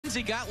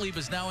Lindsay Gottlieb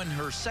is now in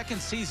her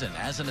second season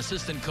as an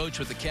assistant coach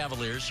with the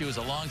Cavaliers. She was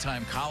a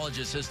longtime college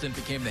assistant,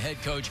 became the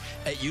head coach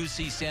at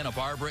UC Santa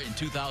Barbara in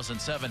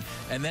 2007,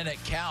 and then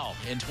at Cal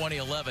in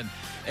 2011,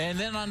 and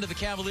then on to the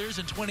Cavaliers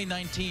in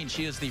 2019.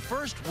 She is the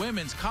first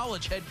women's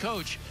college head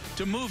coach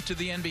to move to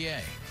the NBA.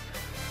 I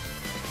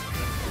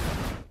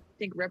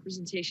think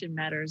representation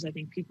matters. I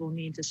think people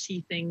need to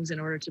see things in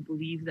order to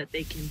believe that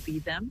they can be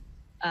them.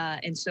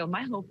 And so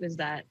my hope is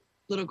that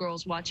little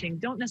girls watching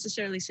don't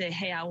necessarily say,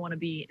 hey, I want to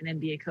be an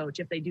NBA coach.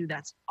 If they do,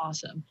 that's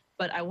awesome.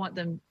 But I want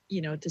them,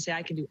 to say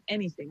I can do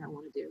anything I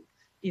want to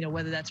do,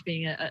 whether that's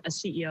being a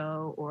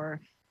CEO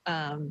or,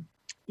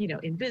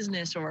 in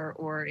business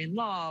or in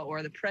law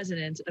or the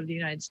president of the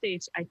United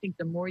States. I think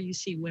the more you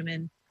see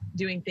women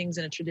doing things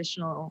in a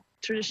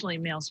traditionally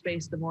male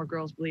space, the more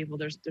girls believe, well,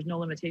 there's no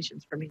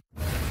limitations for me.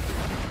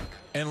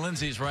 And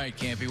Lindsay's right,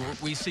 Campy.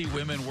 We see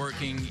women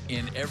working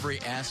in every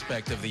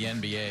aspect of the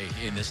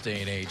NBA in this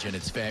day and age, and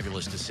it's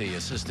fabulous to see.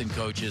 Assistant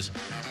coaches,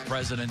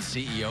 presidents,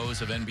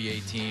 CEOs of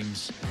NBA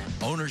teams,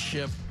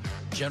 ownership,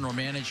 general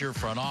manager,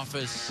 front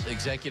office,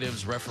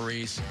 executives,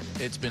 referees.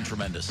 It's been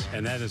tremendous.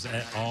 And that is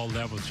at all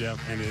levels, Jeff,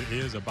 and it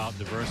is about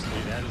diversity.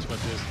 That is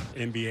what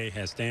this NBA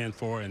has stand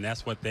for, and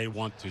that's what they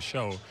want to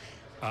show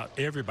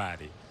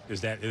everybody, is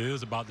that it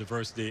is about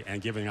diversity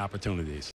and giving opportunities.